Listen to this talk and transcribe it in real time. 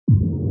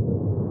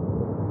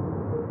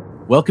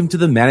Welcome to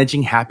the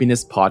Managing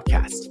Happiness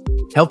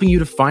podcast, helping you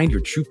to find your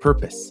true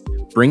purpose,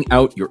 bring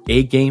out your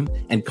A game,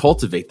 and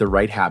cultivate the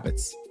right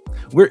habits.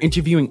 We're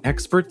interviewing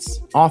experts,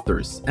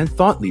 authors, and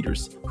thought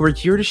leaders who are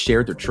here to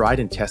share their tried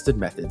and tested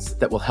methods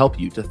that will help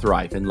you to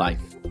thrive in life.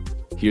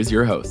 Here's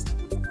your host.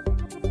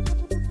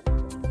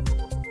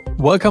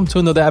 Welcome to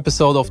another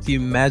episode of the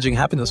Managing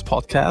Happiness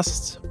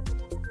podcast.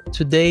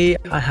 Today,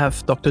 I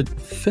have Dr.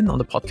 Finn on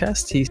the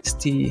podcast. He's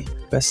the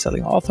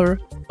best-selling author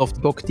of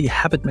the book, The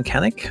Habit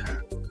Mechanic,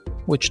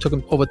 which took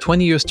him over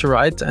 20 years to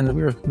write, and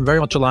we're very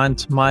much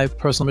aligned. My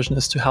personal mission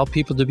is to help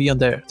people to be on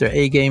their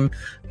A game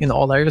in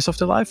all areas of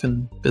their life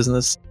and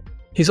business.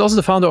 He's also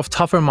the founder of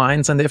Tougher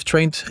Minds, and they've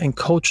trained and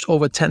coached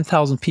over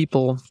 10,000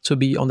 people to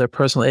be on their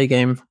personal A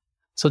game.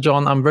 So,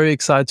 John, I'm very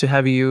excited to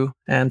have you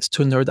and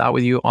to nerd out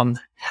with you on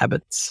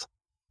habits.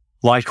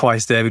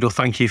 Likewise, David. Well,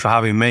 thank you for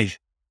having me.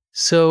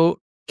 So,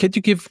 could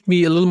you give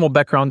me a little more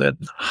background at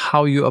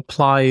how you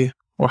apply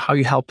or how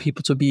you help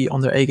people to be on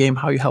their A game,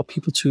 how you help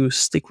people to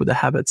stick with the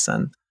habits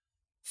and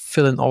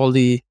fill in all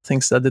the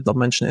things that I did not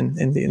mention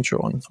in the intro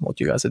on what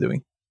you guys are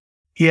doing?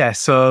 Yeah,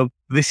 so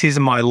this is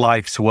my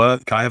life's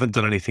work. I haven't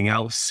done anything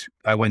else.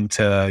 I went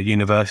to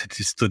university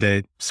to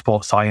study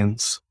sports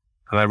science,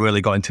 and I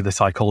really got into the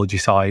psychology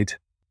side.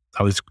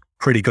 I was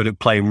pretty good at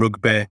playing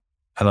rugby,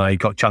 and I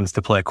got a chance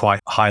to play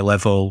quite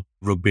high-level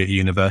rugby at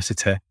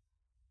university.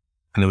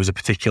 And there was a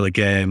particular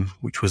game,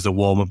 which was the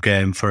warm-up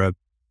game for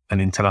an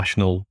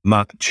international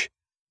match.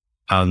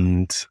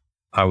 And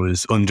I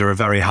was under a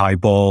very high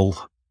ball.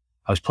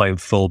 I was playing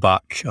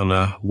fullback on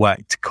a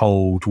wet,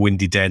 cold,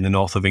 windy day in the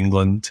north of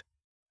England.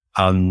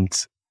 And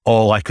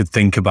all I could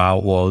think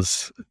about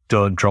was,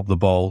 don't drop the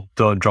ball,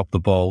 don't drop the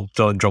ball,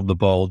 don't drop the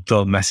ball,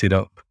 don't mess it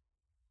up.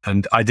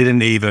 And I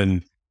didn't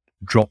even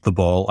drop the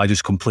ball. I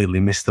just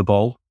completely missed the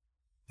ball.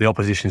 The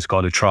opposition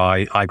scored a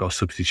try. I got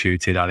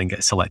substituted. I didn't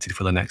get selected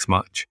for the next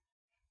match.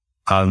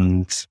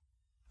 And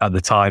at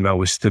the time, I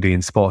was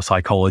studying sports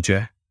psychology,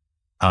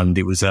 and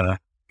it was a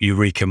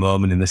eureka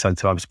moment in the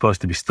sense of I'm supposed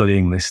to be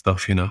studying this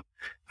stuff,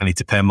 I need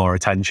to pay more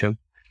attention.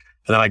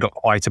 And then I got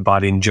quite a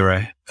bad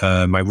injury.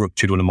 I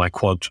ruptured one of my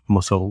quad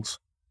muscles.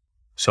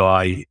 So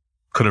I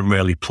couldn't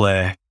really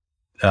play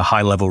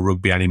high-level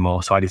rugby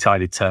anymore. So I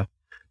decided to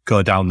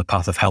go down the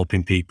path of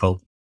helping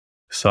people.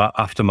 So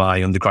after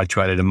my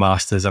undergraduate, I did a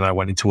master's, and I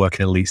went into work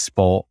in elite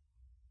sport.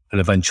 And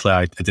eventually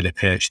I did a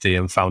PhD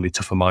and founded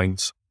Tougher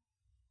Minds.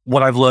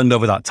 What I've learned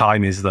over that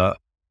time is that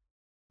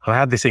I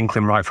had this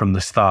inkling right from the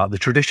start. The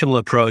traditional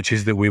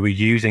approaches that we were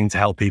using to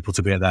help people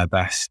to be at their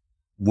best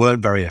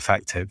weren't very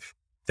effective.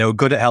 They were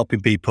good at helping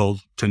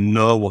people to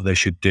know what they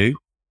should do.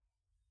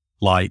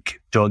 Like,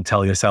 don't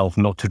tell yourself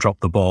not to drop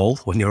the ball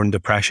when you're under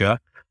pressure,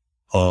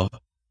 or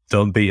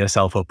don't beat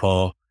yourself up,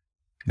 or,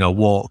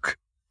 walk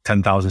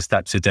 10,000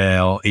 steps a day,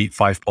 or eat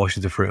 5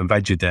 portions of fruit and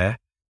veg a day.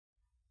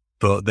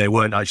 But they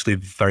weren't actually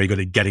very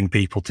good at getting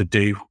people to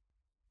do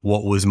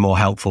what was more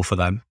helpful for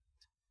them.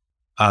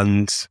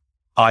 And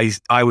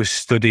I was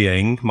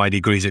studying my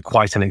degrees at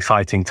quite an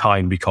exciting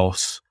time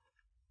because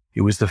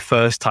it was the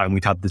first time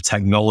we'd had the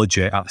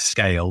technology at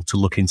scale to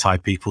look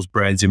inside people's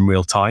brains in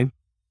real time.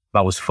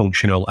 That was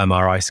functional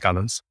MRI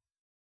scanners.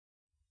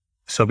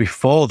 So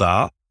before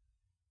that,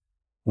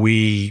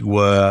 we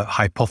were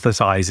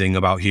hypothesizing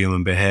about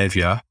human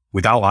behavior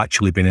without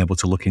actually being able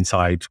to look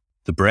inside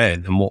the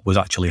brain and what was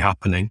actually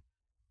happening.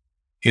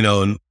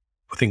 And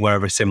I think we're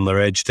of a similar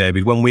age,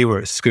 David. When we were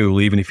at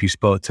school, even if you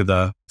spoke to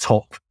the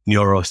top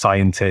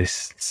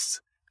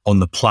neuroscientists on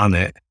the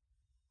planet,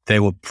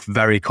 they were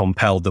very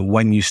compelled that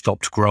when you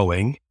stopped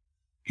growing,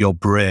 your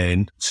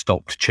brain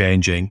stopped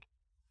changing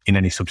in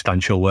any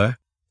substantial way.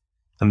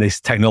 And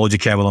this technology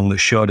came along that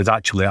showed us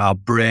actually our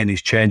brain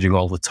is changing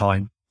all the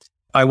time.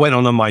 I went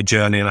on my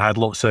journey and I had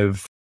lots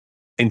of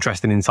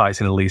interesting insights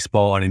in elite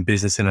sport and in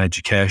business and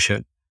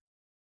education.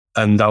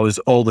 And I was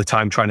all the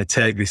time trying to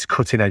take this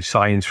cutting edge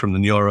science from the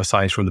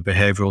neuroscience, from the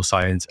behavioral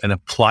science, and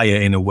apply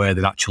it in a way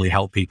that actually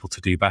helped people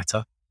to do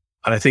better.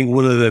 And I think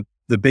one of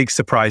the big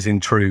surprising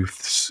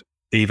truths,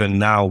 even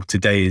now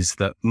today, is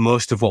that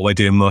most of what we're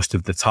doing most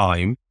of the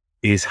time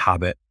is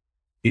habit.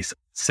 It's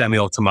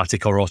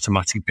semi-automatic or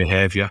automatic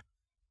behavior.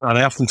 And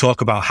I often talk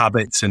about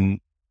habits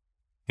and,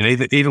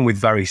 even with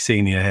very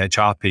senior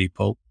HR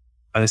people,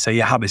 and they say,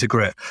 yeah, habits are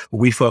great.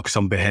 We focus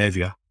on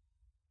behavior.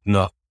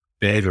 No.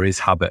 Behavior is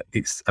habit.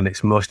 It's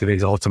most of it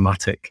is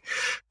automatic.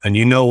 And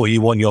you know what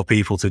you want your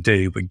people to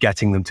do, but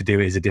getting them to do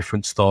it is a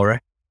different story.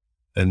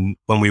 And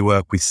when we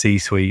work with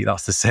C-suite,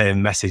 that's the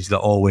same message that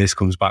always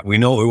comes back. We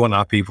know what we want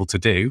our people to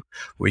do,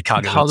 but we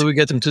can't. How do we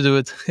get them to do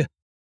it?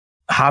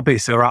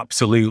 Habits are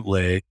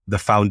absolutely the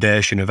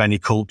foundation of any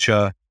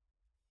culture,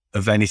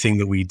 of anything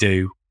that we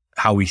do,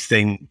 how we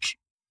think,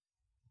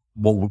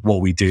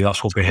 what we do.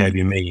 That's what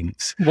behavior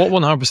means. What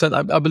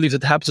 100%. I believe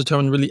that habits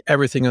determine really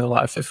everything in our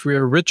life. If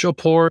we're rich or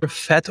poor,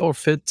 fat or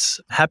fit,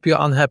 happy or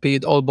unhappy,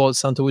 it all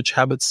boils down to which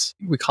habits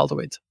we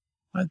cultivate.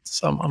 Right.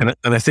 So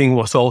and I think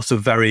what's also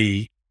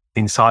very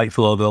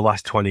insightful over the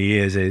last 20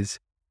 years is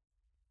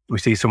we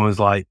see someone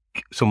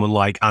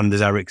like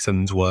Anders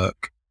Ericsson's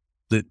work,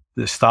 that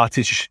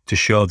started to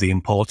show the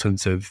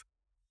importance of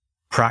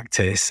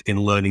practice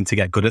in learning to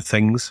get good at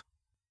things.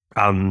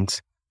 And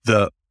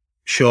that,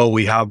 sure,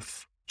 we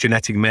have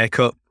genetic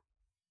makeup,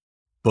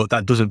 but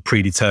that doesn't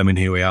predetermine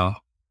who we are.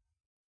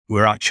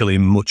 We're actually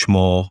much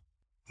more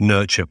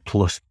nurture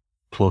plus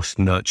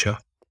nurture.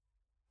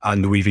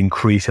 And we've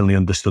increasingly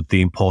understood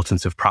the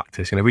importance of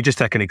practice. And if we just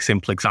take an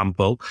simple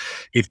example,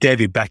 if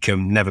David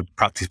Beckham never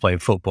practiced playing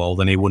football,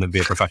 then he wouldn't be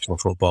a professional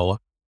footballer.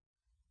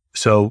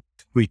 So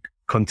we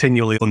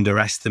continually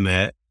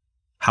underestimate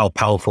how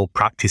powerful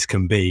practice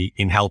can be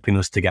in helping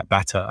us to get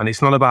better. And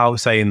it's not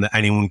about saying that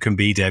anyone can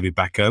be David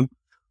Beckham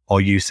or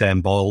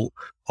Usain Bolt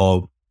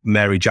or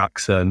Mary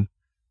Jackson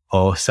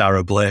or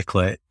Sarah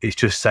Blakely. It's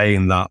just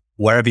saying that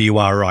wherever you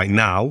are right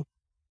now,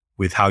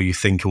 with how you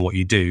think and what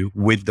you do,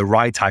 with the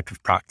right type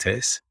of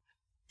practice,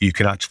 you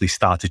can actually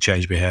start to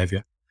change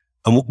behavior.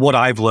 And what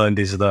I've learned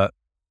is that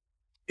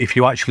if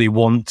you actually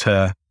want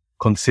to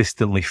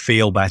consistently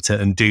feel better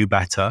and do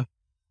better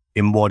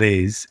in what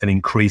is an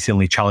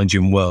increasingly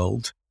challenging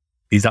world,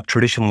 is that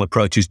traditional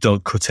approaches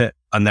don't cut it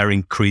and they're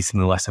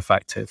increasingly less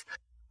effective.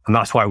 And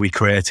that's why we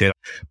created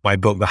my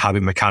book, The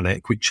Habit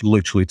Mechanic, which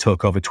literally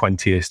took over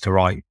 20 years to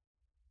write.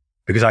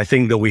 Because I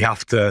think that we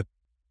have to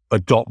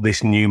adopt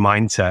this new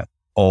mindset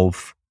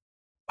of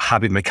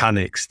habit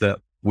mechanics, that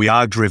we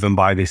are driven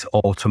by this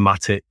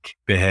automatic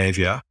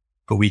behavior,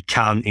 but we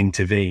can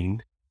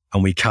intervene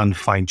and we can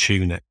fine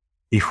tune it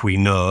if we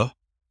know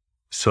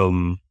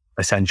some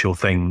essential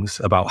things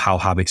about how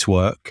habits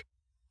work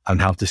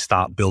and how to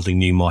start building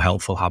new, more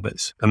helpful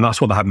habits. And that's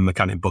what the Habit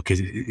Mechanic book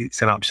is.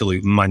 It's an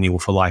absolute manual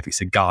for life.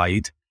 It's a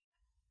guide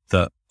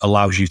that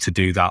allows you to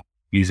do that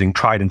using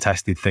tried and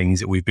tested things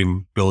that we've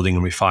been building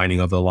and refining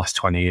over the last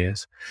 20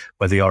 years.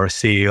 Whether you're a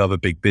CEO of a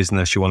big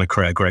business, you want to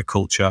create a great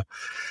culture,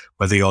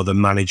 whether you're the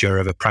manager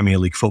of a Premier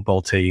League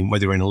football team,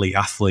 whether you're an elite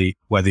athlete,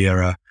 whether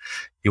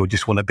you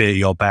just want to be at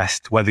your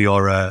best, whether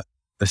you're a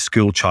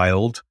school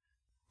child,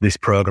 this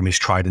program is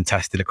tried and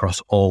tested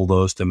across all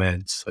those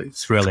domains. So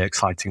it's really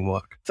exciting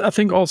work. I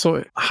think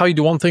also how you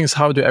do one thing is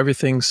how you do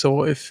everything.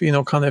 So if, you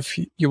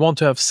want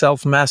to have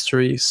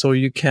self-mastery, so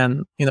you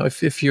can,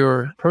 if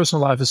your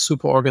personal life is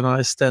super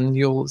organized, then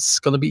it's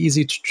going to be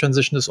easy to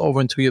transition this over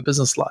into your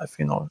business life,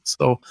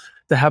 So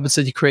the habits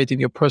that you create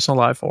in your personal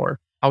life or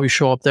how you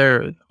show up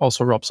there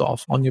also rubs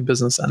off on your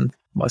business and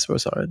vice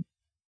versa, right?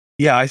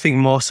 Yeah, I think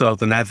more so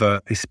than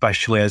ever,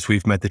 especially as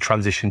we've made the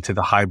transition to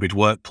the hybrid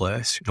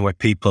workplace, where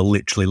people are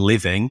literally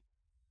living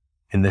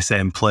in the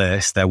same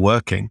place they're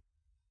working,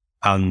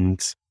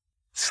 and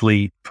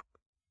sleep,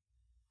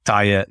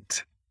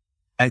 diet,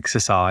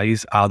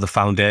 exercise are the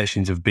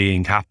foundations of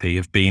being happy,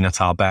 of being at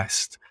our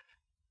best.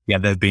 Yeah,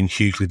 they've been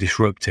hugely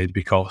disrupted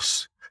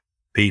because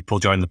people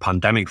during the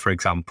pandemic, for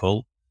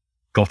example,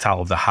 got out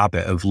of the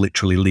habit of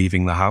literally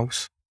leaving the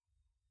house.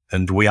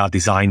 And we are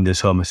designed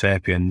as Homo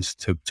sapiens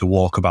to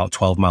walk about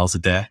 12 miles a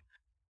day.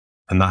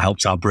 And that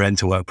helps our brain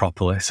to work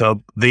properly.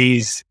 So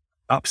these,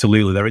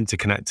 absolutely, they're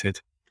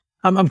interconnected.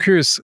 I'm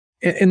curious,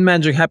 in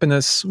Managing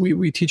Happiness,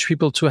 we teach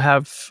people to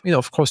have,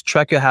 of course,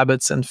 track your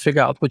habits and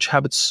figure out which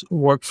habits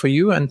work for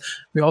you. And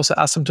we also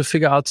ask them to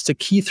figure out the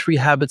key 3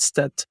 habits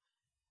that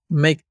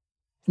make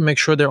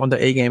sure they're on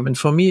the A game. And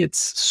for me,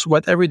 it's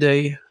sweat every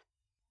day,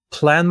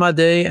 plan my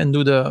day, and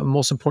do the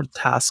most important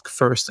task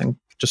first and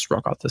just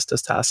rock out this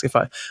task. If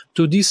I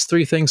do these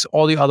 3 things,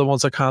 all the other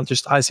ones are kind of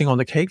just icing on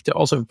the cake. They're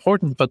also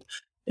important, but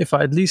if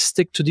I at least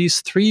stick to these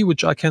 3,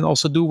 which I can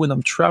also do when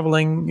I'm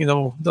traveling,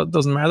 that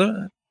doesn't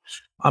matter,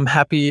 I'm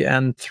happy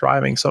and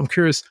thriving. So I'm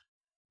curious,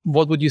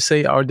 what would you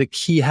say are the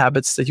key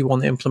habits that you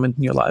want to implement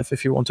in your life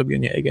if you want to be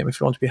in your A game,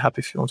 if you want to be happy,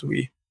 if you want to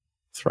be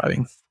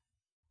thriving?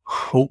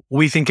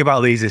 We think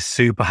about these as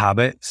super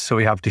habits. So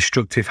we have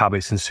destructive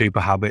habits and super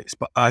habits.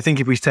 But I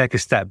think if we take a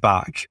step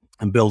back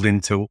and build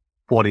into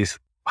what is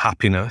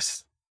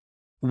happiness,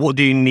 what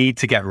do you need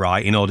to get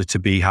right in order to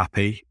be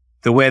happy?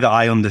 The way that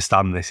I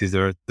understand this is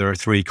there are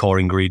 3 core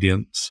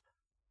ingredients.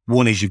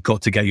 One is you've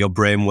got to get your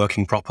brain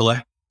working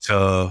properly.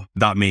 So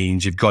that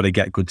means you've got to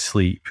get good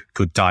sleep,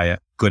 good diet,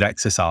 good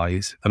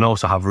exercise, and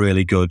also have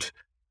really good,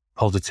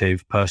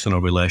 positive personal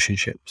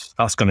relationships.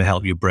 That's going to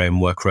help your brain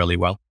work really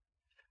well.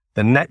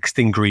 The next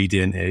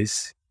ingredient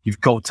is you've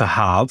got to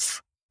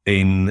have,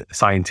 in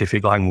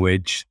scientific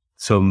language,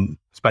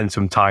 spend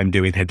some time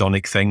doing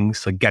hedonic things,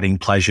 so getting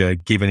pleasure,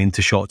 giving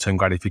into short-term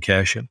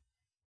gratification.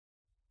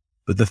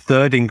 But the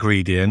third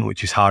ingredient,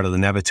 which is harder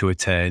than ever to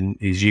attain,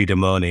 is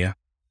eudaimonia.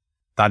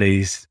 That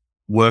is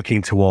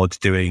working towards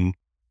doing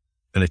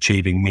and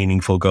achieving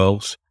meaningful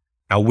goals.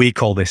 Now, we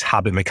call this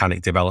habit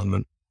mechanic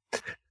development.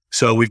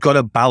 So we've got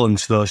to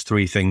balance those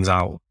 3 things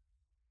out.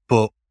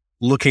 But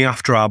looking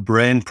after our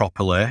brain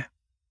properly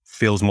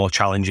feels more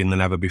challenging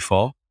than ever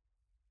before.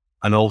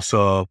 And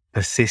also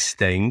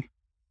persisting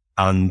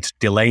and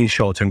delaying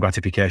short-term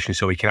gratification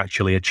so we can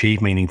actually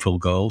achieve meaningful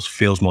goals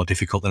feels more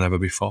difficult than ever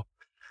before.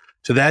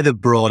 So they're the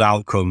broad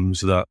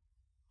outcomes that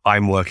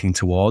I'm working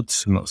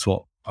towards, and that's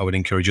what I would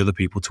encourage other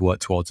people to work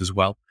towards as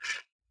well.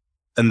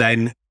 And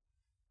then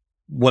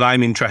what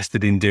I'm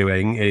interested in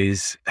doing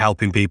is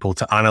helping people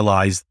to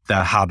analyze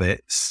their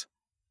habits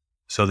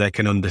so they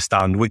can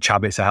understand which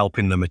habits are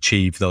helping them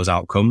achieve those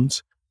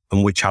outcomes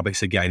and which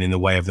habits are getting in the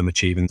way of them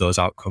achieving those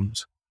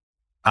outcomes.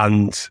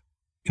 And,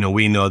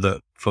 we know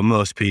that for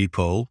most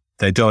people,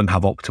 they don't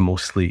have optimal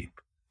sleep,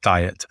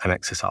 diet, and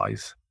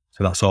exercise.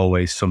 So that's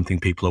always something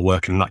people are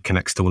working, and that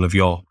connects to one of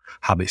your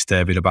habits,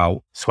 David,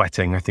 about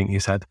sweating, I think you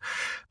said.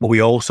 What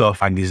we also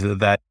find is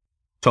that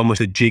it's almost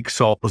a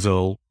jigsaw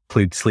puzzle,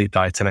 include sleep,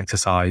 diet, and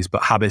exercise,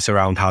 but habits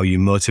around how you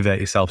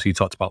motivate yourself. So you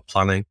talked about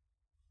planning,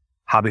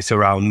 habits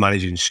around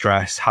managing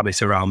stress,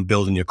 habits around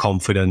building your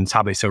confidence,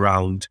 habits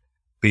around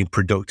being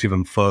productive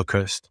and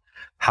focused,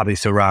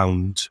 habits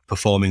around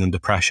performing under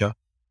pressure.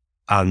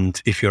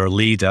 And if you're a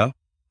leader,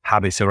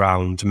 habits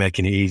around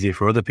making it easier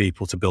for other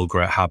people to build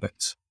great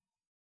habits.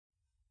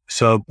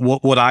 So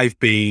what I've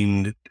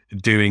been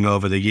doing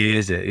over the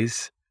years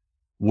is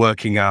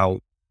working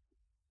out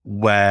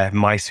where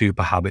my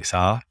super habits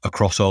are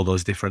across all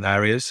those different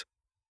areas.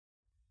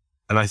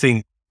 And I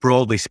think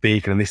broadly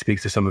speaking, and this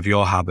speaks to some of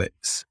your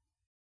habits,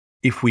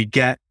 if we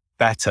get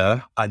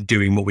better at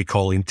doing what we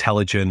call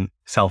intelligent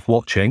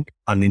self-watching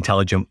and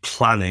intelligent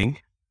planning,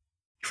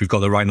 if we've got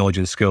the right knowledge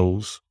and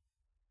skills,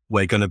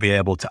 we're going to be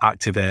able to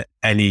activate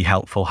any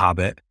helpful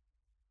habit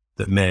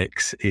that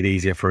makes it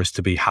easier for us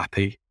to be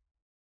happy.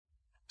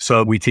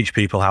 So we teach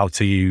people how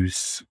to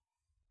use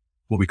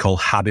what we call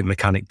habit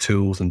mechanic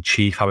tools and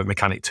chief habit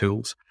mechanic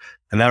tools.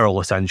 And they're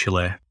all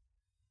essentially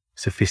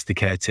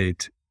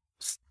sophisticated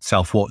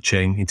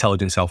self-watching,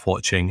 intelligent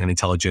self-watching and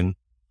intelligent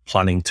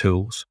planning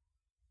tools.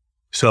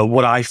 So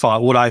what I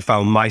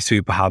found my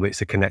super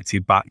habits are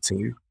connected back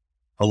to,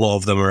 a lot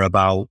of them are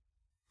about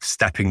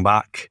stepping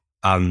back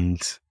and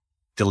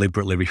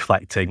deliberately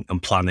reflecting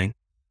and planning.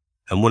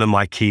 And one of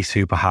my key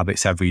super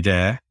habits every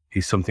day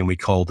is something we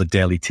call the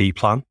daily T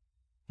plan.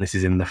 This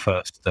is in the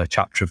first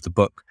chapter of the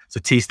book. So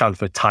T stands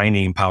for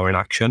tiny, empowering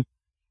action.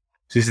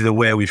 So this is a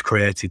way we've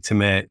created to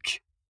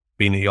make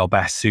being at your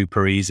best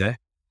super easy,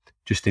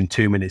 just in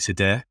 2 minutes a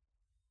day.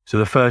 So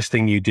the first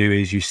thing you do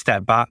is you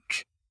step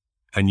back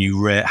and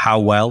you rate how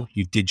well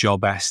you did your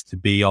best to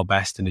be your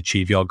best and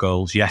achieve your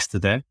goals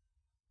yesterday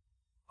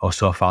or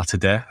so far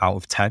today out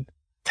of 10.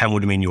 10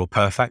 would mean you were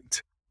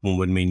perfect. 1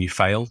 would mean you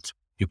failed.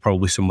 You're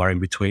probably somewhere in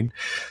between.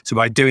 So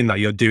by doing that,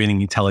 you're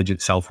doing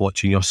intelligent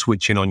self-watching. You're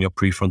switching on your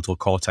prefrontal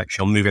cortex.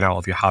 You're moving out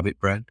of your habit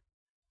brain.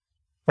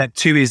 Step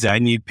 2 is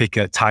then you pick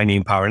a tiny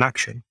empowering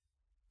action.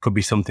 Could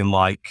be something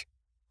like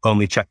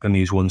only check the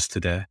news once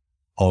today,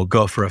 or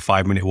go for a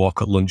 5-minute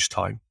walk at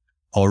lunchtime,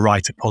 or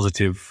write a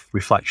positive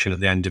reflection at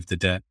the end of the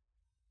day,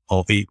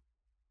 or eat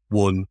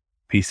 1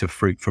 piece of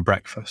fruit for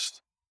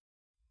breakfast.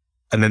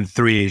 And then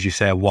 3 is you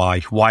say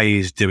why. Why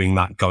is doing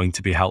that going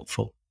to be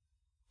helpful?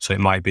 So it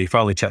might be, if I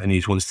only check the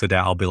news once today,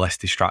 I'll be less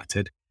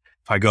distracted.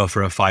 If I go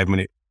for a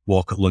 5-minute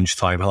walk at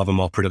lunchtime, I'll have a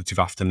more productive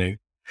afternoon.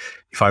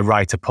 If I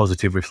write a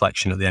positive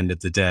reflection at the end of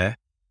the day,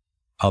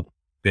 I'll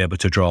be able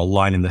to draw a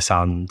line in the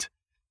sand,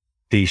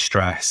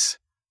 de-stress,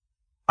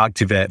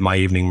 activate my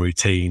evening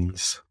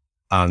routines,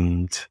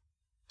 and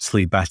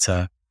sleep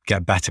better,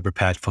 get better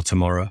prepared for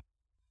tomorrow.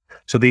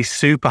 So these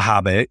super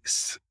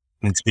habits,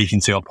 and speaking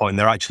to your point,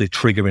 they're actually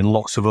triggering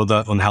lots of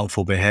other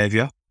unhelpful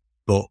behavior,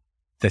 but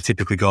they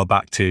typically go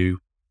back to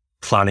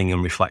planning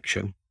and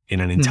reflection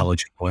in an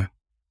intelligent way.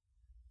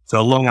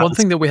 So a long one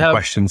thing that we have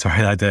question,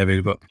 sorry,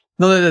 David, but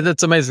no,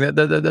 that's amazing.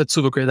 That's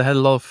super great. I had a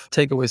lot of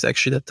takeaways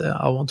actually that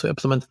I want to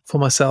implement for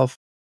myself.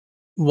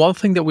 One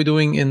thing that we're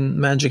doing in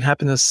Managing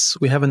Happiness,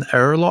 we have an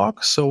error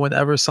log. So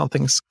whenever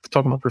something's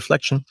talking about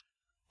reflection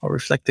or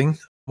reflecting,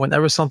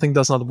 whenever something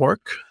does not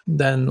work,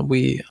 then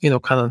we,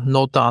 kind of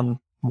note down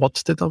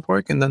what did not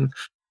work and then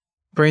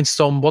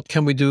brainstorm what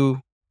can we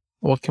do,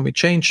 what can we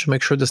change to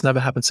make sure this never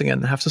happens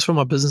again. I have this for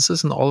my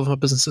businesses, and all of my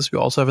businesses, we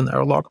also have an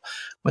error log.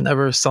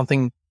 Whenever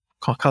something,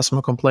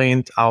 customer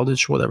complaint,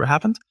 outage, whatever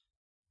happened,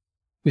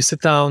 we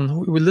sit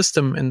down, we list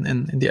them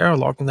in the error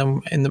log, and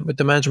then with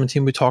the management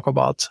team, we talk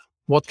about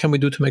what can we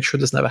do to make sure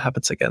this never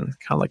happens again.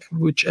 Kind of like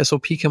which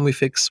SOP can we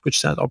fix, which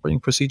standard operating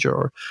procedure,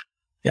 or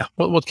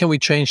what can we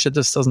change that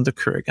this doesn't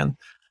occur again.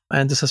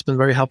 And this has been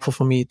very helpful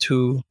for me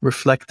to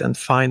reflect and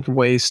find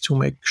ways to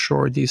make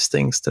sure these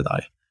things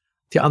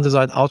the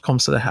undesired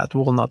outcomes that I had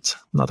will not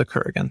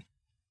occur again.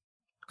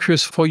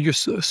 Curious, for your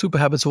super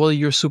habits, what are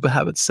your super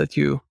habits that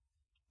you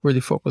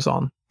really focus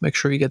on? Make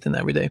sure you get in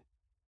every day.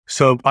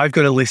 So I've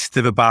got a list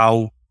of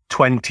about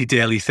 20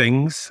 daily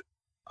things.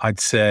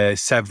 I'd say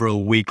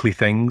several weekly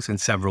things and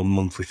several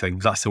monthly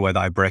things. That's the way that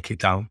I break it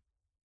down.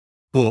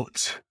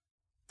 But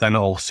they're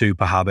not all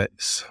super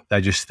habits.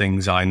 They're just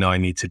things I know I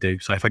need to do.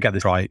 So if I get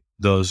this right,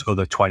 those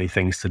other 20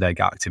 things today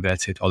get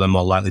activated, or they're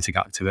more likely to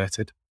get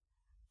activated.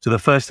 So the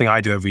first thing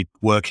I do every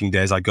working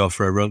day is I go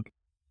for a run.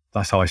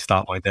 That's how I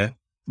start my day.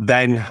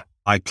 Then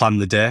I plan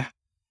the day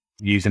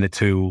using a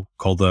tool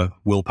called the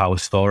Willpower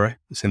Story.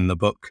 It's in the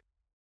book.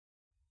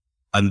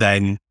 And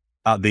then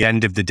at the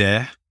end of the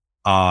day,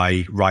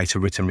 I write a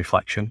written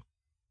reflection.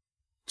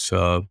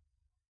 So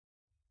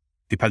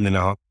depending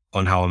on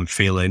on how I'm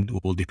feeling.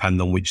 It will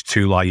depend on which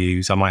tool I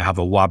use. I might have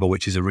a WABA,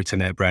 which is a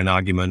written eight brain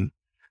argument,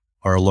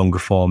 or a longer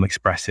form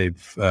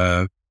expressive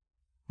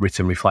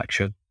written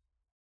reflection.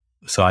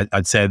 So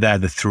I'd say they're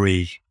the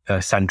three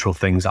central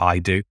things that I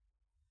do.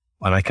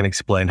 And I can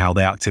explain how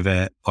they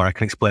activate, or I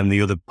can explain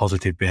the other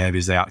positive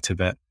behaviors they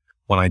activate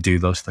when I do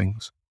those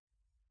things.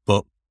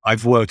 But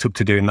I've worked up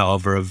to doing that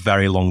over a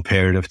very long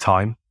period of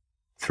time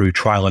through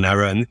trial and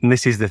error. And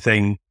this is the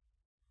thing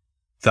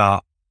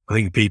that I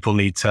think people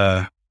need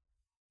to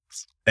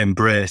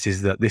embrace,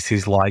 is that this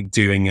is like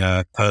doing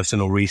a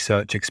personal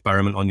research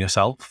experiment on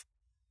yourself.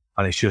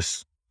 And it's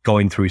just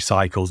going through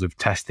cycles of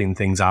testing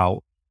things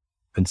out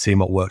and seeing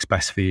what works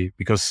best for you.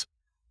 Because,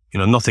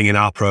 nothing in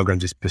our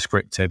programs is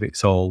prescriptive.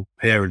 It's all,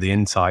 here are the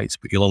insights,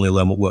 but you'll only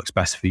learn what works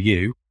best for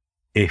you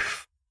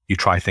if you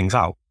try things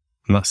out.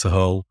 And that's the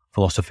whole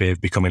philosophy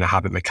of becoming a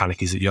habit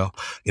mechanic, is that you're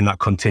in that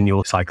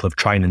continual cycle of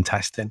trying and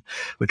testing.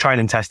 We're trying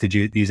and tested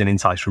using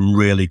insights from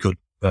really good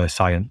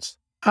science.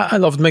 I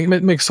love it.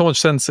 It makes so much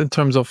sense in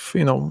terms of,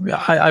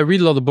 I read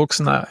a lot of books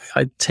and I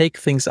take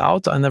things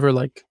out. I never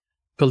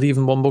believe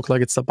in one book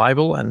like it's the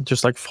Bible and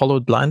just follow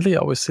it blindly. I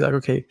always say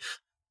okay,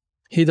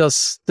 he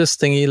does this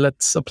thingy,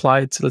 let's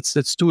apply it.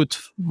 Let's do it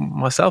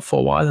myself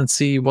for a while and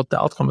see what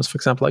the outcome is. For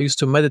example, I used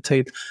to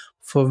meditate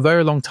for a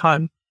very long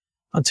time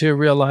until I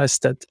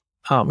realized that,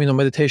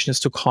 meditation is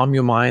to calm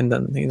your mind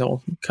and,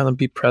 kind of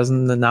be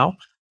present in the now.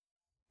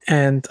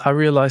 And I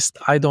realized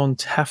I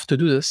don't have to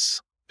do this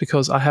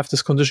because I have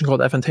this condition called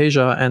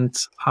aphantasia, and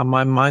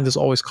my mind is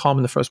always calm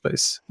in the first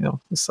place.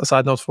 It's a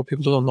side note for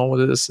people who don't know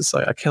what it is. It's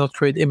I cannot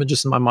create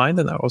images in my mind,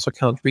 and I also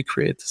cannot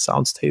recreate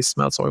sounds, tastes,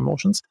 smells, or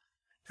emotions.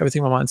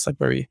 Everything in my mind is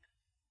very,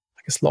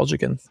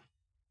 logic and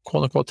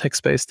quote unquote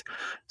text based.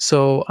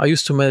 So I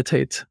used to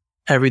meditate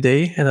every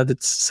day, and I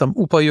did some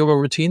Upa yoga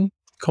routine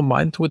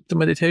combined with the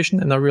meditation.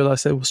 And I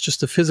realized it was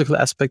just the physical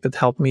aspect that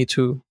helped me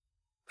to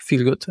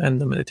feel good, and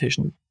the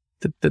meditation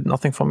did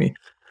nothing for me.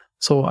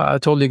 So I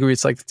totally agree.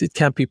 It's it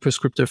can't be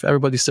prescriptive.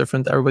 Everybody's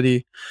different.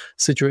 Everybody's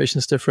situation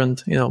is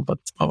different, but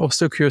I'm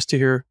still curious to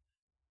hear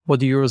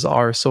what yours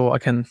are, so I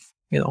can,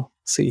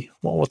 see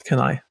what can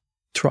I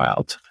try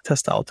out,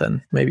 test out,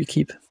 and maybe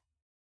keep.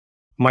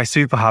 My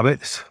super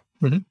habits.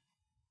 Mm-hmm.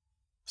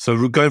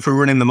 So going for a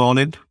run in the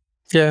morning,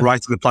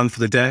 writing the plan for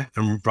the day,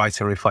 and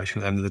writing a reflection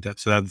at the end of the day.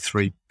 So they're the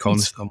three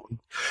cornerstones.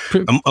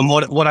 And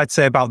what I'd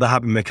say about the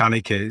habit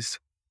mechanic is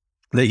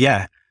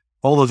that,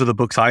 all those other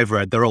books I've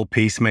read, they're all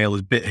piecemeal,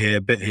 there's bit here,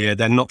 bit here.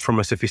 They're not from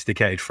a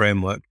sophisticated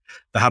framework.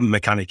 The habit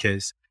mechanic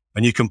is,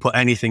 and you can put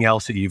anything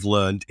else that you've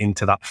learned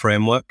into that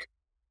framework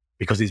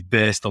because it's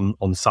based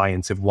on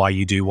science of why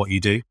you do what you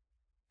do.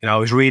 I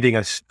was reading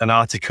an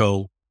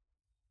article,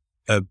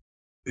 a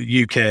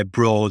UK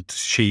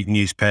broadsheet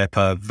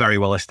newspaper, very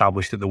well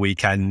established at the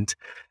weekend,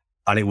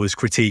 and it was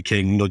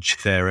critiquing nudge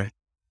theory.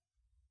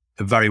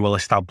 A very well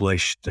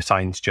established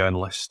science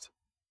journalist.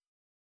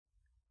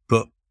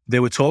 But they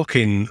were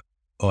talking,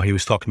 or he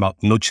was talking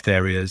about nudge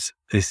theory as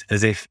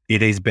if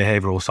it is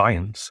behavioral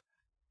science.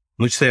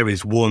 Nudge theory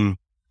is one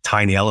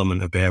tiny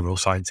element of behavioral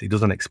science. It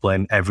doesn't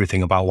explain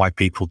everything about why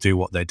people do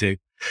what they do.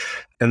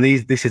 And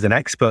this is an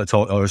expert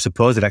or a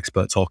supposed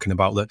expert talking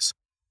about this.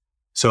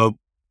 So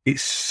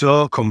it's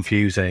so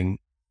confusing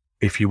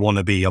if you want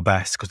to be your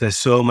best, because there's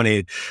so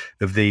many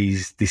of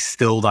these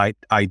distilled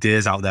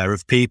ideas out there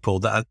of people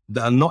that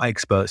are not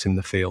experts in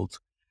the field.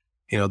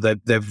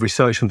 They've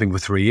researched something for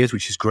 3 years,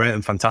 which is great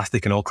and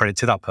fantastic, and all credit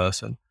to that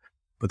person.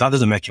 But that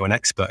doesn't make you an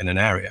expert in an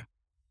area.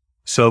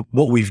 So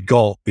what we've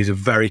got is a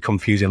very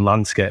confusing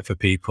landscape for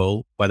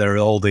people where there are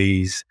all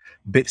these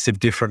bits of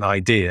different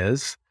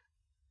ideas.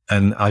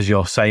 And as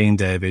you're saying,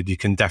 David, you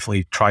can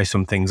definitely try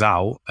some things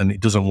out and it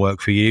doesn't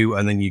work for you.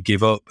 And then you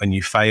give up and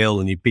you fail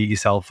and you beat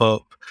yourself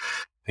up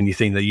and you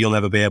think that you'll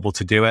never be able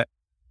to do it.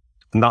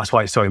 And that's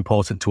why it's so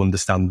important to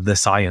understand the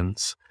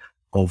science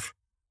of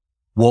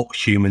what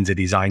humans are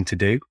designed to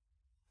do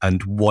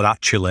and what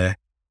actually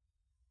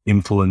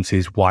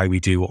influences why we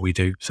do what we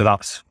do. So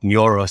that's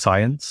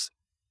neuroscience,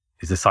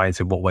 is the science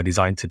of what we're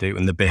designed to do.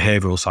 And the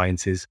behavioral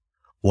science is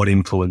what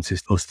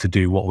influences us to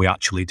do what we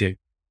actually do.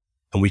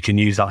 And we can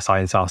use that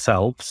science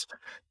ourselves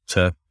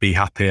to be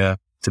happier,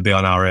 to be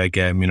on our A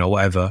game,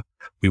 whatever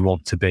we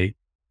want to be.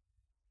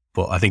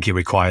 But I think it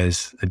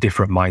requires a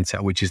different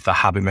mindset, which is the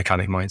habit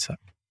mechanic mindset.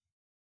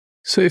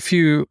 So if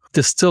you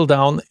distill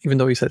down, even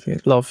though you said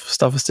a lot of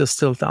stuff is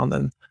distilled down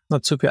and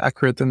not super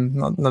accurate and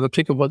not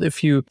applicable, but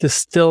if you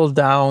distill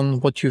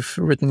down what you've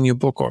written in your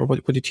book or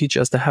what you teach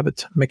as the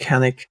habit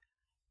mechanic,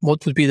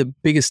 what would be the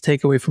biggest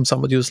takeaway from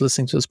somebody who's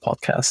listening to this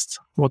podcast?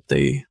 What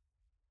they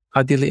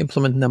ideally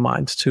implement in their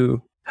mind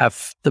to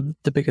have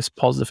the biggest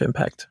positive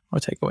impact or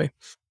takeaway?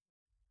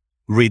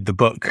 Read the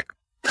book.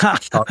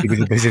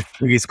 The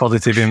biggest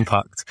positive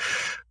impact.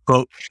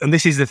 And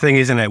this is the thing,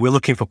 isn't it? We're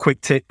looking for quick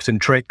tips and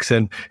tricks.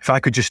 And if I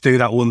could just do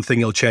that one thing,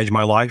 it'll change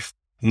my life.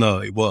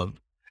 No, it won't.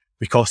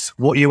 Because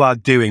what you are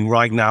doing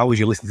right now as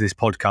you listen to this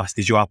podcast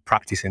is you are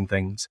practicing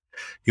things.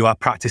 You are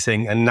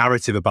practicing a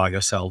narrative about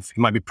yourself.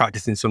 You might be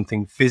practicing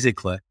something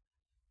physically.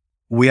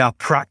 We are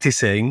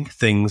practicing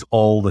things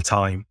all the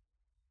time.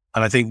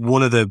 And I think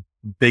one of the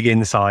big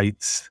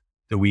insights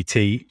that we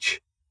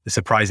teach, the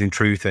surprising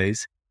truth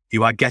is,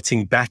 you are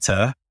getting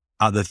better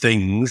at the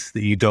things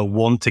that you don't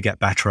want to get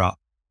better at.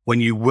 When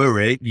you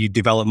worry, you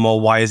develop more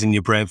wires in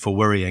your brain for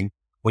worrying.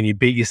 When you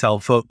beat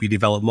yourself up, you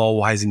develop more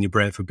wires in your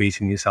brain for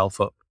beating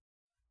yourself up.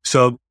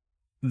 So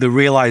the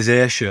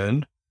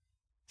realization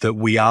that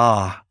we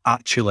are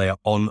actually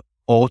on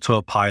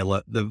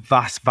autopilot the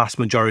vast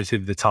majority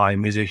of the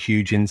time is a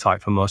huge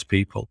insight for most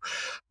people,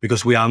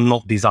 because we are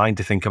not designed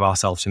to think of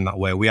ourselves in that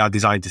way. We are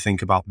designed to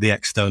think about the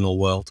external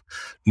world,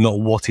 not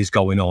what is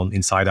going on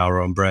inside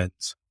our own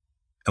brains.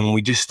 And when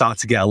we just start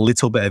to get a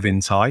little bit of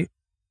insight,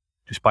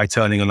 just by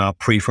turning on our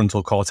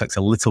prefrontal cortex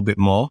a little bit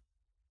more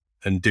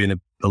and doing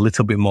a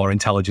little bit more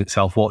intelligent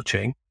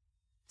self-watching,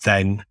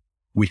 then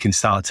we can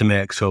start to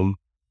make some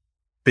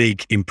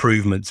big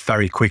improvements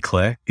very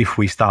quickly if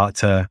we start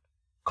to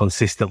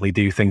consistently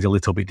do things a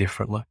little bit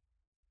differently.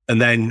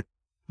 And then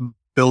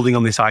building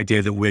on this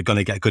idea that we're going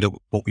to get good at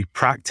what we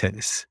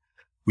practice,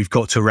 we've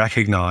got to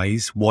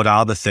recognize what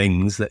are the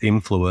things that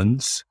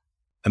influence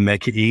and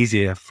make it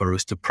easier for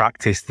us to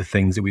practice the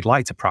things that we'd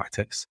like to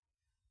practice.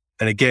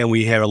 And again,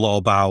 we hear a lot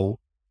about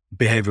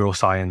behavioral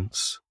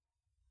science.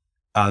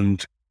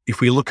 And if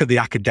we look at the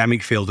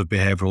academic field of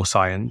behavioral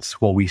science,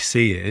 what we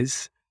see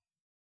is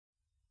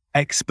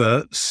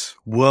experts,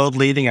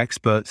 world-leading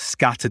experts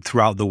scattered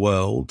throughout the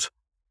world,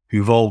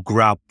 who've all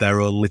grabbed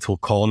their own little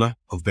corner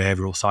of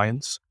behavioral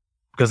science,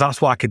 because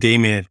that's what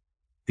academia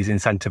is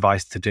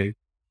incentivized to do.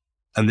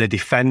 And they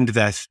defend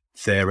their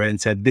theory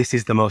and said, this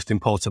is the most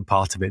important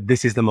part of it.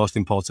 This is the most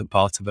important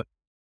part of it.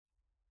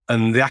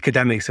 And the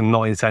academics are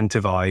not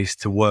incentivized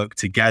to work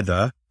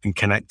together and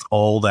connect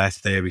all their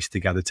theories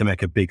together to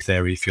make a big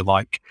theory, if you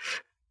like.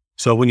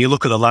 So when you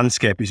look at the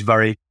landscape, it's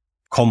very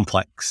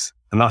complex.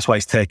 And that's why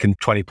it's taken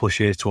 20 plus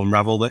years to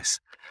unravel this.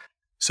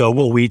 So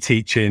what we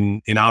teach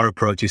in our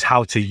approach is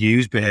how to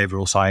use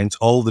behavioral science,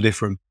 all the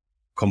different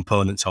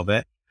components of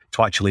it,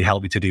 to actually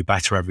help you to do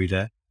better every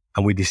day.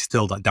 And we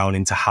distill that down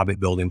into habit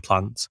building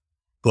plans.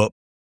 But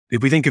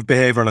if we think of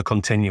behavior on a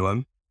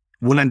continuum,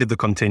 one end of the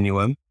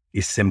continuum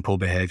is simple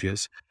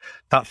behaviors.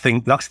 That's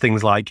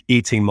things like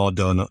eating more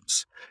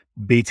donuts,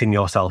 beating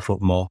yourself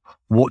up more,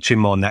 watching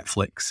more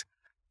Netflix.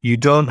 You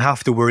don't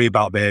have to worry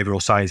about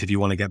behavioral science if you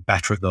want to get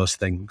better at those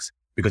things,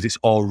 because it's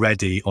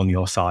already on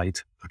your side.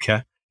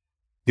 Okay.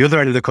 The other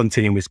end of the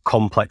continuum is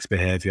complex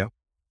behavior.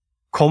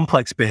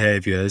 Complex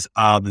behaviors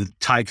are the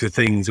types of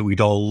things that we'd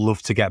all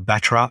love to get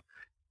better at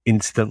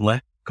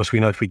instantly, because we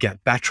know if we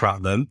get better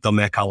at them, they'll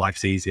make our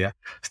lives easier,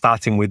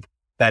 starting with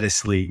better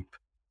sleep,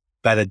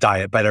 better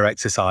diet, better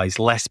exercise,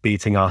 less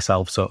beating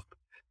ourselves up,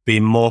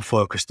 being more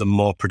focused and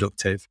more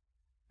productive,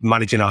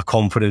 managing our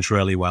confidence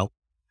really well.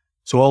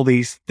 So all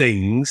these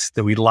things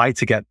that we'd like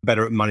to get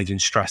better at managing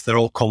stress, they're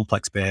all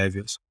complex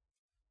behaviors.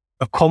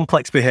 A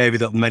complex behavior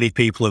that many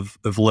people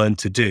have learned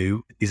to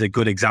do is a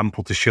good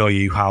example to show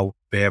you how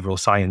behavioral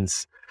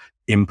science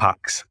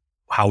impacts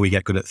how we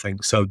get good at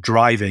things. So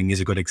driving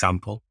is a good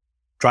example.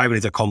 Driving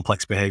is a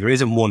complex behavior. It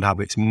isn't one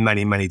habit, it's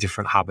many, many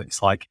different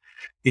habits. Like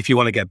if you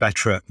want to get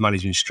better at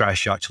managing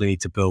stress, you actually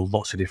need to build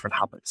lots of different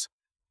habits.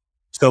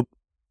 So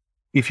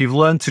if you've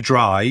learned to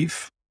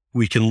drive,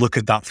 we can look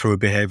at that through a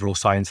behavioral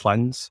science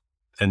lens.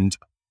 And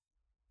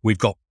we've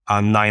got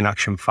our 9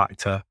 action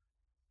factor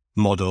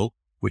model,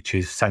 which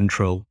is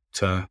central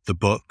to the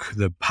book,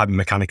 the habit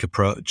mechanic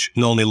approach,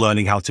 not only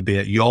learning how to be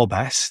at your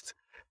best,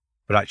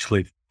 but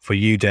actually for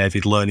you,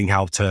 David, learning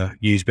how to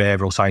use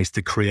behavioral science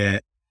to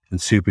create and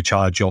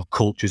supercharge your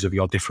cultures of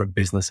your different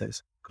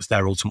businesses, because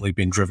they're ultimately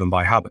being driven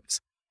by habits.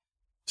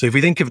 So if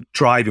we think of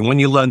driving, when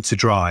you learn to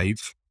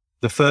drive,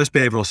 the first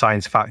behavioral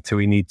science factor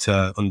we need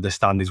to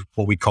understand is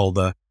what we call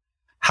the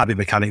habit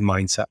mechanic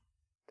mindset.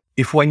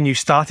 If when you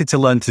started to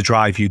learn to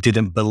drive, you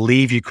didn't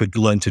believe you could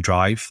learn to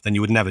drive, then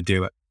you would never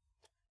do it.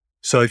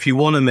 So if you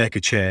want to make a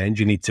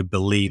change, you need to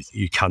believe that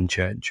you can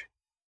change.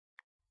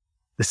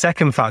 The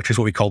second factor is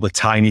what we call the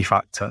tiny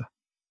factor.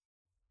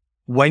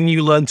 When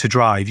you learn to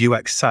drive, you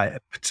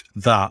accept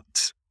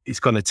that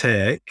it's going to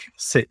take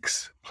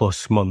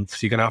 6+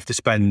 months. You're going to have to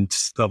spend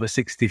over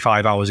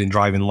 65 hours in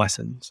driving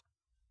lessons.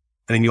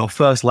 And in your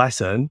first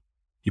lesson,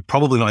 you're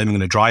probably not even going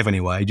to drive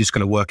anywhere. You're just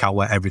going to work out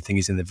where everything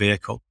is in the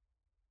vehicle.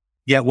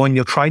 Yet when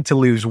you're trying to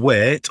lose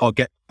weight or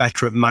get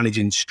better at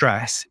managing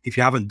stress, if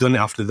you haven't done it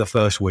after the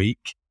first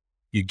week,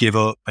 you give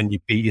up and you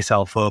beat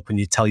yourself up and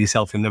you tell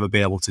yourself you'll never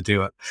be able to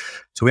do it.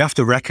 So we have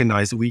to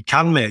recognize that we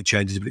can make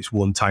changes, but it's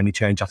one tiny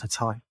change at a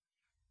time.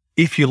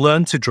 If you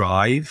learn to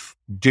drive,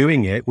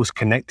 doing it was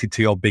connected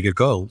to your bigger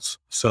goals.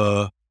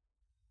 So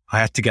I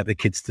had to get the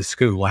kids to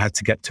school. I had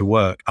to get to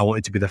work. I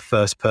wanted to be the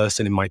first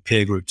person in my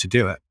peer group to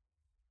do it.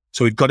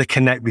 So we've got to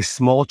connect this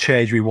small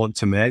change we want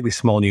to make, this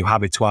small new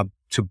habit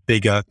to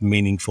bigger,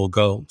 meaningful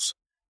goals.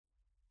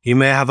 You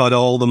may have had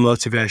all the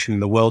motivation in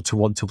the world to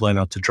want to learn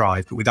how to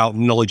drive, but without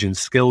knowledge and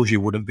skills,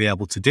 you wouldn't be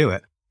able to do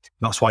it.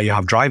 That's why you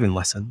have driving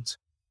lessons.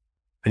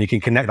 And you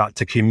can connect that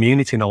to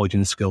community knowledge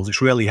and skills.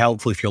 It's really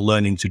helpful if you're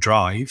learning to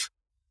drive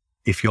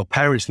if your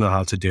parents know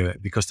how to do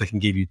it, because they can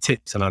give you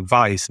tips and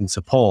advice and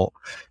support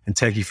and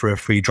take you for a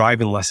free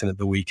driving lesson at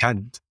the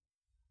weekend.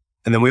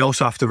 And then we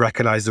also have to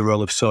recognize the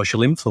role of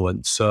social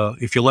influence. So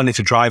if you're learning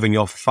to drive and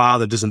your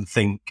father doesn't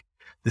think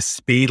the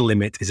speed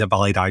limit is a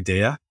valid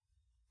idea,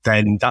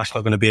 then that's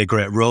not going to be a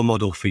great role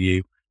model for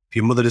you. If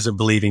your mother doesn't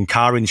believe in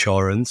car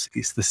insurance,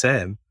 it's the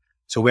same.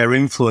 So we're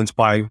influenced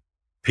by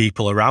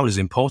people around us,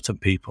 important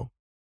people.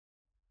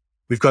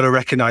 We've got to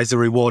recognize the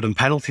reward and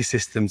penalty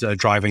systems that are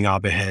driving our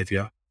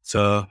behavior.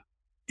 So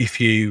if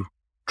you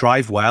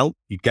drive well,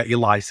 you get your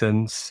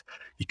license,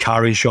 your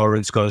car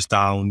insurance goes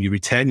down, you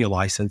retain your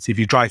license. If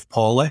you drive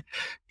poorly,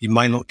 you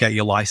might not get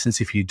your license.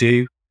 If you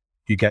do,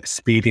 you get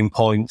speeding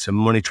points and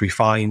monetary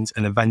fines,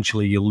 and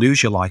eventually you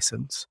lose your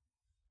license.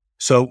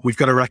 So we've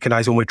got to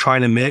recognize when we're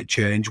trying to make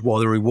change, what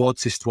are the reward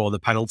system or the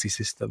penalty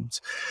systems.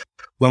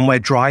 When we're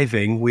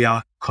driving, we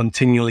are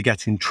continually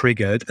getting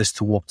triggered as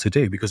to what to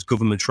do, because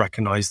governments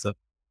recognize that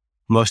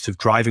most of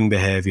driving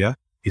behavior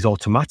is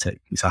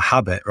automatic. It's a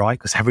habit, right?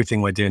 Because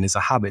everything we're doing is a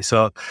habit.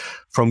 So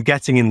from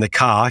getting in the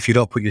car, if you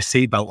don't put your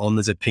seatbelt on,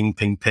 there's a ping,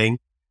 ping, ping.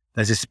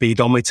 There's a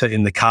speedometer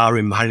in the car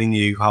reminding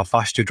you how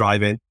fast you're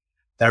driving.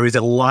 There is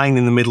a line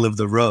in the middle of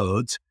the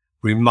road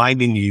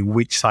reminding you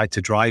which side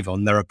to drive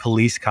on. There are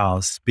police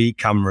cars, speed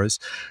cameras,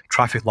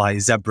 traffic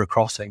lights, zebra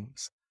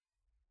crossings.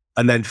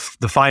 And then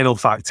the final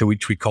factor,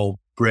 which we call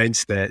brain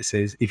states,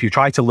 is if you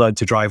try to learn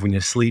to drive when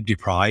you're sleep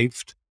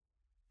deprived,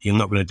 you're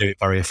not going to do it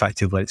very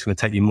effectively. It's going to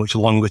take you much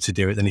longer to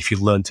do it than if you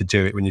learn to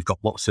do it when you've got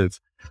lots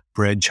of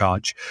brain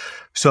charge.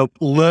 So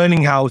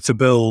learning how to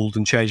build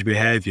and change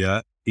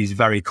behavior is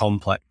very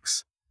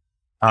complex.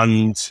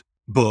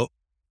 But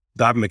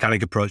the habit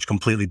mechanic approach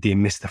completely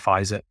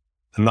demystifies it.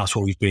 And that's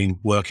what we've been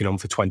working on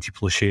for 20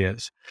 plus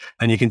years.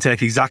 And you can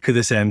take exactly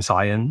the same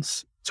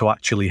science to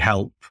actually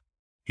help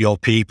your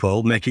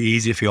people, make it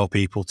easier for your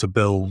people to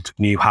build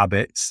new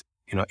habits,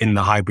 in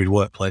the hybrid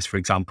workplace, for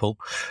example,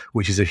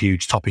 which is a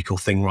huge topical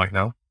thing right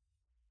now.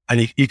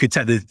 And you could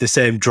take the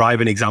same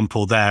driving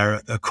example there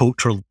at a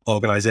cultural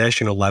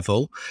organizational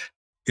level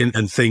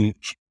and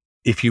think,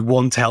 if you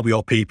want to help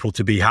your people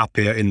to be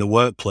happier in the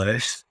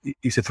workplace,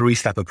 it's a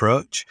 3-step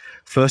approach.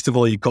 First of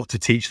all, you've got to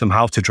teach them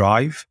how to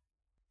drive.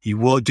 You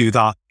won't do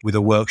that with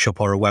a workshop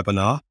or a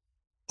webinar.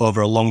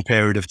 Over a long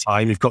period of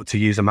time, you've got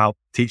to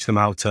teach them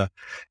how to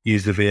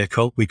use the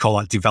vehicle. We call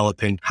that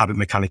developing habit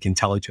mechanic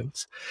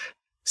intelligence.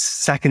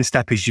 Second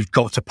step is you've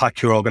got to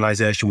pack your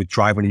organization with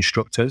driving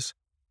instructors.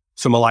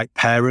 Some are like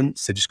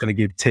parents. They're just going to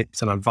give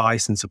tips and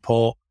advice and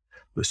support.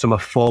 But some are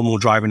formal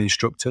driving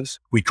instructors.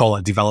 We call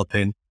it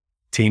developing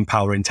team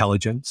power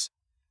intelligence.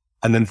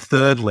 And then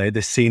thirdly,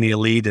 the senior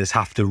leaders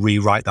have to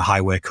rewrite the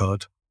highway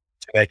code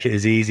to make it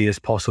as easy as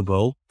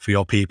possible for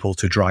your people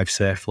to drive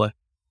safely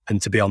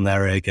and to be on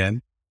their A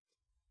game.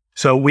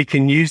 So we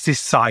can use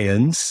this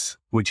science,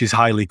 which is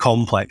highly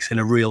complex, in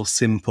a real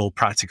simple,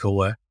 practical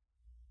way.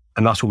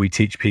 And that's what we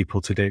teach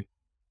people to do.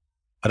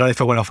 I don't know if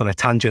I went off on a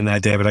tangent there,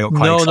 David. I got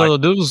quite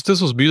excited. No,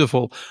 this was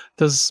beautiful.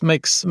 This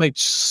makes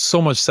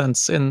so much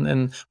sense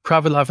in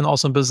private life and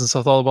also in business.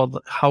 I thought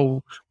about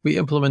how we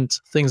implement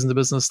things in the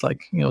business,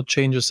 like,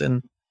 changes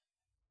in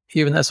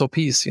even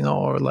SOPs,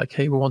 or like,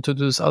 hey, we want to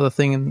do this other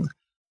thing, and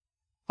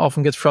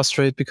often get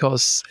frustrated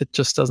because it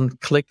just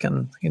doesn't click.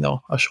 And,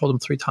 I show them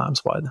 3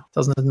 times. Why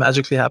doesn't it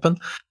magically happen?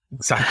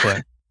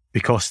 Exactly.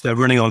 Because they're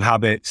running on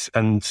habits,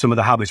 and some of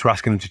the habits we're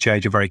asking them to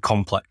change are very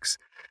complex.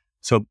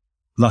 So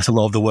that's a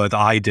lot of the work that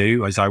I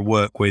do as I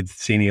work with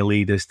senior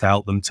leaders to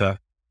help them to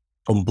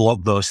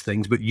unblock those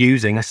things, but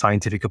using a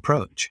scientific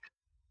approach.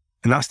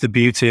 And that's the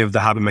beauty of the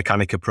habit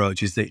mechanic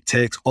approach, is that it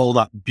takes all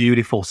that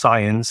beautiful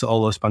science,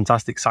 all those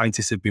fantastic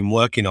scientists have been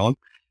working on,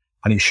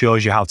 and it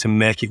shows you how to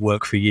make it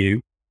work for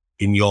you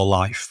in your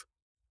life.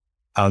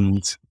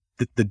 And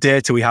the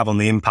data we have on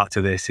the impact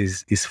of this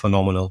is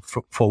phenomenal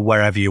for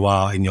wherever you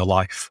are in your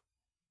life.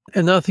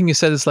 Another thing you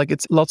said is like,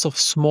 it's lots of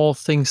small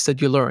things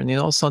that you learn,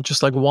 it's not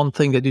just like one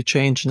thing that you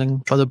change and then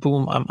bada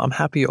boom, I'm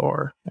happy,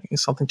 or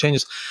something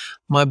changes.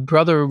 My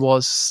brother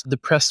was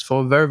depressed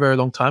for a very, very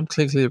long time,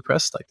 clinically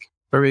depressed, like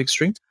very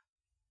extreme.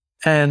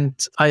 And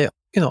I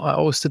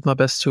always did my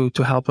best to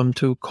help him,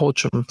 to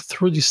coach him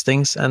through these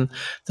things. And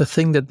the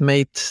thing that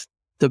made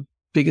the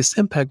biggest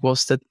impact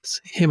was that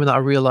him and I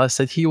realized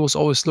that he was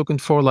always looking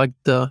for like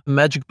the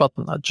magic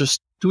button. I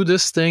just do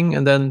this thing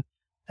and then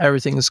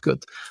everything is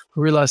good.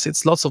 We realized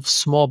it's lots of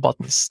small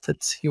buttons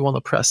that you want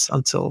to press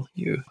until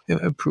you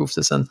improve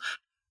this. And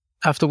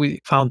after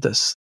we found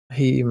this,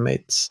 he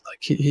made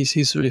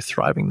he's really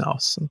thriving now.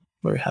 So I'm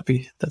very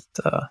happy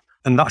that.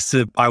 And that's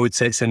I would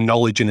say it's a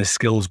knowledge and a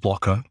skills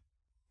blocker,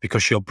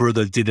 because your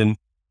brother he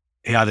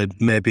had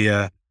maybe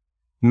a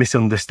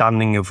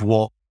misunderstanding of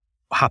what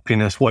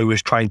happiness, what he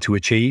was trying to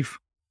achieve.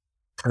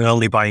 And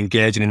only by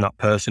engaging in that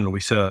personal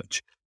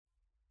research,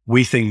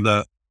 we think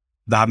that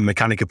the habit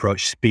mechanic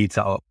approach speeds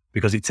that up,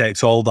 because it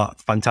takes all that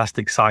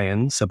fantastic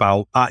science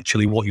about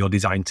actually what you're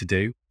designed to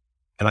do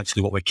and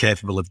actually what we're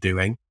capable of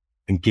doing,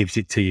 and gives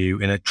it to you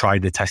in a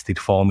tried and tested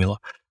formula.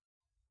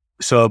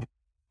 So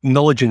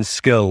knowledge and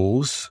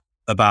skills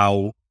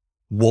about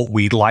what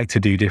we'd like to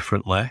do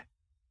differently,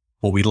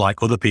 what we'd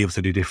like other people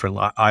to do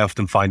differently, I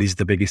often find is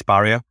the biggest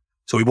barrier.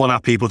 So we want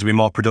our people to be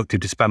more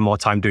productive, to spend more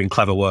time doing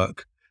clever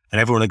work. And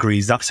everyone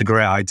agrees that's a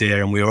great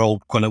idea and we're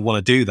all going to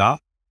want to do that.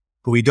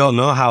 But we don't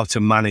know how to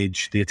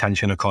manage the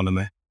attention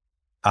economy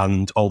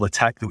and all the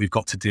tech that we've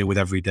got to deal with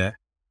every day.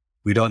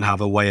 We don't have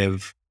a way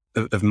of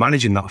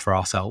managing that for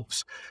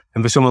ourselves.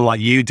 And for someone like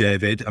you,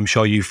 David, I'm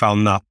sure you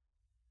found that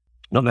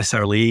not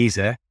necessarily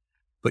easy,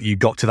 but you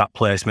got to that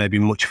place maybe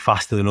much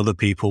faster than other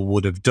people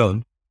would have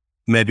done,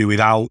 maybe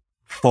without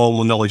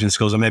formal knowledge and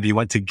skills, or maybe you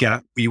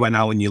went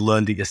out and you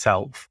learned it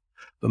yourself.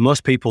 But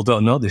most people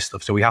don't know this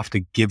stuff, so we have to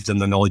give them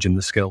the knowledge and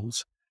the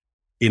skills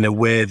in a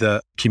way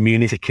that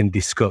community can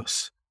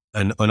discuss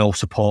and all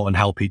support and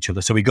help each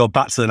other. So we go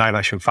back to the 9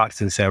 action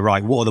factors and say,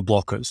 right, what are the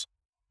blockers?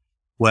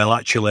 Well,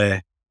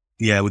 actually,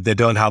 yeah, they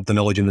don't have the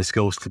knowledge and the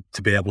skills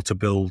to be able to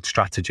build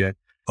strategy.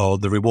 Or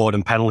the reward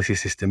and penalty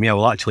system. Yeah,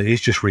 well, actually,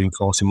 it's just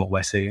reinforcing what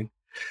we're seeing.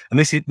 And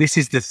this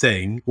is the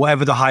thing.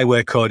 Whatever the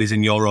highway code is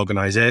in your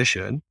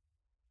organization,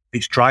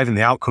 it's driving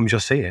the outcomes you're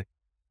seeing.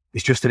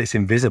 It's just that it's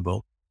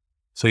invisible.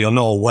 So you're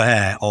not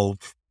aware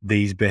of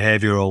these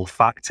behavioral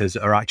factors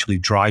that are actually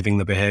driving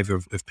the behavior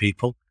of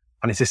people.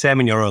 And it's the same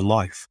in your own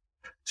life.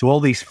 So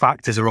all these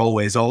factors are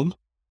always on,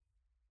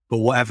 but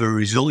whatever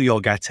result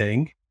you're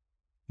getting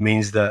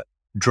means that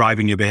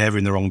driving your behavior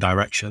in the wrong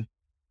direction.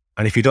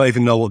 And if you don't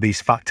even know what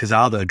these factors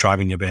are that are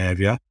driving your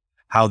behavior,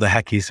 how the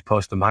heck are you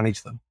supposed to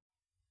manage them?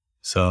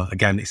 So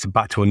again, it's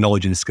back to a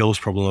knowledge and skills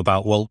problem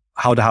about, well,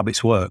 how do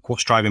habits work?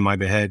 What's driving my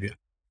behavior?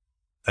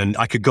 And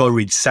I could go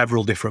read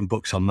several different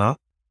books on that.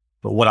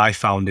 But what I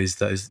found is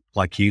that,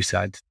 like you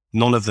said,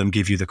 none of them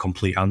give you the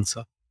complete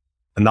answer.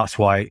 And that's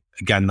why,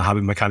 again, the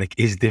Habit Mechanic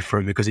is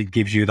different, because it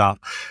gives you that.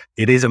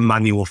 It is a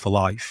manual for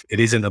life. It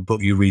isn't a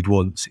book you read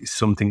once. It's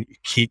something you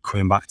keep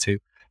coming back to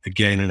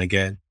again and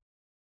again.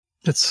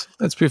 That's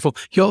beautiful.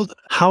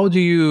 How do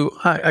you,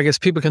 I guess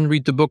people can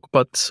read the book,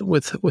 but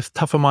with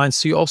tougher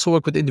minds, do you also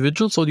work with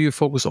individuals, or do you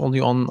focus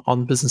only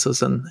on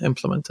businesses and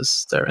implement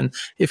this there? And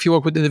if you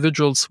work with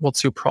individuals,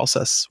 what's your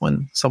process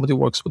when somebody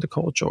works with a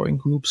coach or in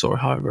groups or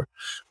however?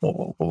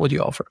 What would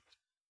you offer?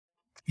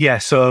 Yeah,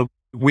 so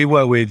we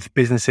work with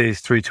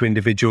businesses through to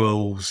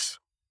individuals,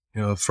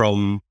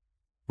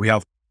 we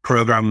have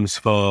programs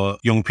for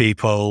young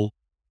people,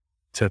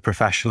 to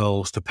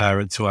professionals, to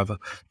parents, whoever.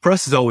 For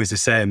us, it's always the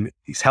same.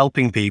 It's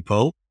helping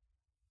people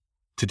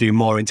to do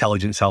more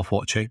intelligent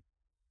self-watching,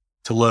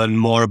 to learn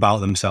more about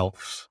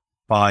themselves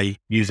by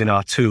using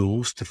our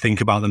tools to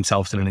think about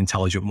themselves in an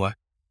intelligent way.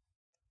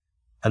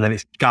 And then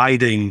it's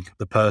guiding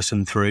the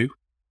person through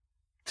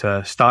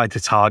to start to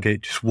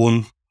target just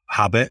one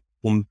habit,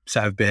 one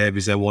set of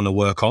behaviors they want to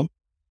work on,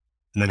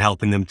 and then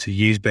helping them to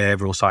use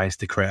behavioral science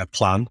to create a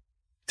plan,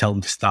 tell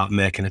them to start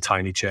making a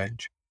tiny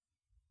change.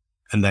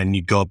 And then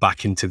you go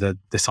back into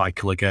the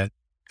cycle again.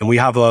 And we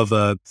have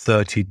over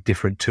 30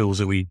 different tools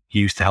that we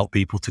use to help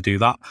people to do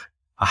that.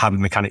 Our Habit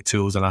Mechanic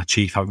tools and our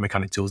Chief Habit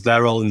Mechanic tools,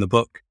 they're all in the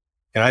book.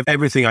 And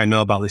everything I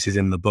know about this is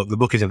in the book. The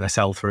book isn't a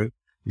sell-through.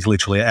 It's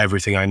literally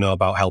everything I know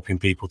about helping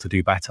people to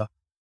do better.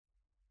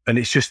 And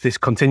it's just this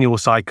continual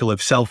cycle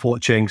of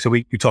self-watching. So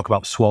we talk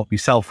about SWOT. You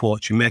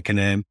self-watch, you make an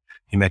aim,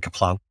 you make a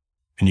plan,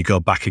 and you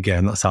go back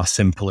again. That's our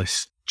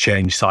simplest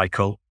change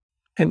cycle.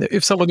 And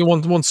if somebody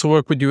wants to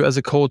work with you as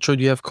a coach, or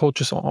do you have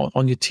coaches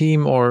on your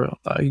team, or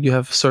you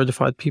have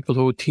certified people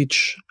who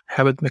teach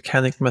habit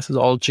mechanic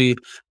methodology?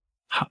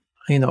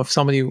 If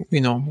somebody,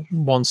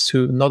 wants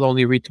to not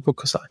only read the book,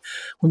 because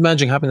with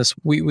Managing Happiness,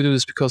 we do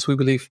this because we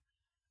believe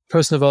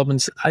personal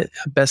development is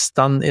best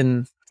done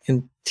in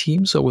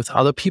teams or with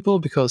other people,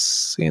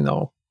 because,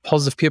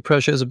 positive peer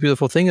pressure is a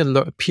beautiful thing,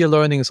 and peer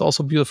learning is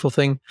also a beautiful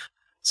thing.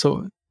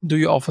 So do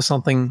you offer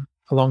something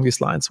along these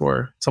lines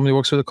where somebody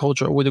works with a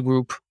coach or with a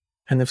group?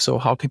 And if so,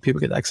 how can people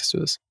get access to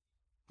this?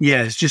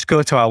 Yes, just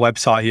go to our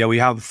website. Yeah, we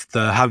have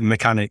the Habit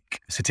Mechanic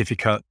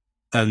certificate,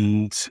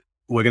 and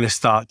we're going to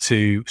start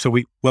to. So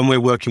when we're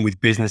working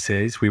with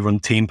businesses, we run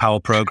team power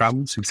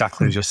programs,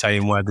 exactly as you're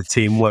saying, where the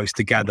team works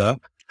together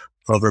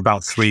for over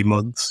about 3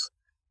 months,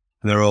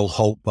 and they're all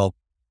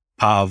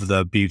part of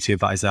the beauty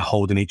of that is they're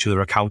holding each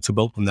other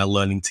accountable and they're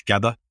learning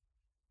together.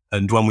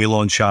 And when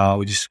we're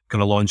just going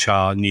to launch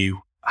our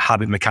new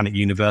Habit Mechanic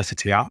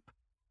University app,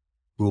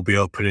 we'll be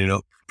opening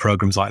up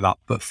programs like that,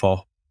 but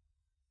for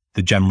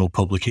the general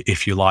public,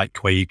 if you like,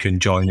 where you can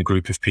join a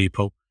group of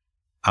people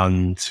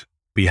and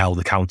be held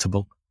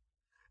accountable.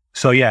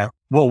 So yeah,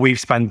 what we've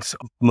spent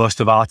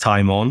most of our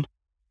time on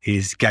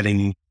is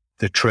getting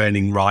the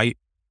training right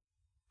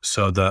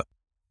so that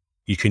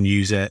you can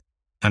use it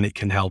and it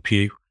can help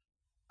you.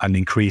 And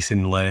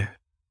increasingly,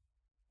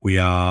 we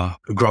are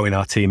growing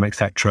our team,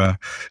 etc.,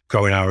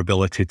 growing our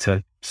ability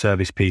to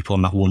service people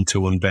on that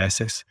one-to-one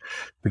basis.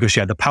 Because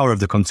the power of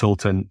the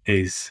consultant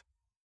is,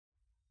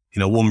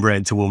 one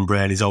brain to one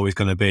brain is always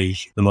going to be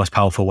the most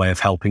powerful way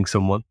of helping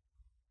someone.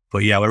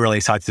 But yeah, we're really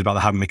excited about the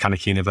Habit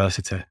Mechanic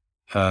University.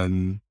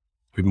 We've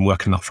been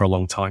working on that for a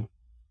long time.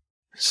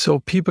 So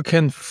people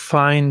can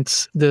find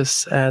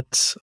this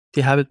at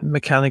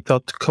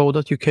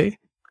thehabitmechanic.co.uk?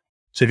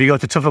 So if you go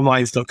to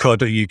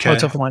tougherminds.co.uk,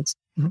 Tougher Minds.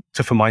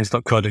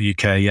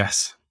 tougherminds.co.uk,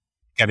 yes,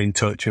 get in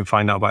touch and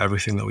find out about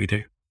everything that we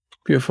do.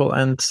 Beautiful.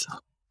 And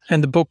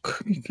the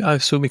book, I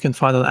assume you can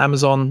find on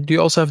Amazon. Do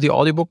you also have the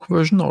audiobook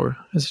version, or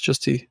is it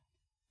just the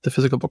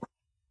physical book?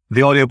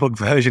 The audiobook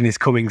version is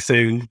coming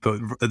soon, but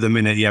at the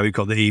minute, we've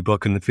got the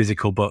ebook and the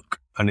physical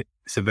book, and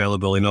it's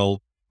available in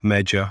all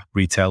major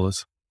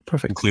retailers,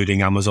 Perfect,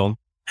 including Amazon.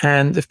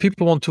 And if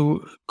people want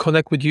to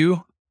connect with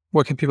you,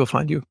 where can people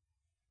find you?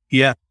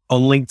 Yeah,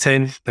 on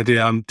LinkedIn. I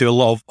do a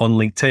lot on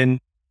LinkedIn,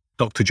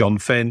 Dr. John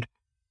Finn.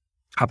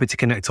 Happy to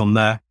connect on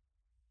there.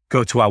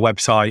 Go to our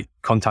website,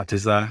 contact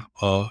us there,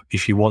 or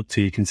if you want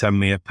to, you can send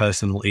me a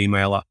personal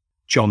email at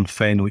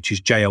johnfinn, which is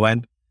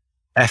JONFINN,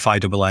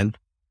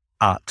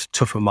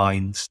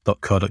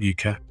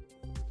 @tougherminds.co.uk.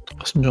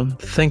 Awesome, John.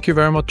 Thank you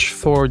very much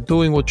for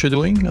doing what you're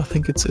doing. I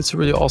think it's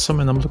really awesome,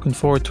 and I'm looking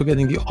forward to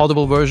getting the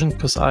Audible version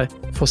because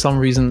for some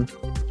reason,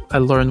 I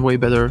learn way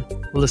better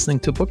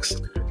listening to books.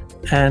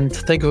 And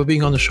thank you for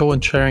being on the show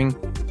and sharing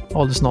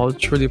all this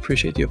knowledge. Really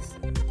appreciate you.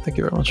 Thank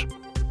you very much.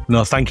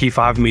 No, thank you for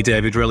having me,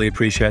 David. Really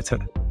appreciate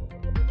it.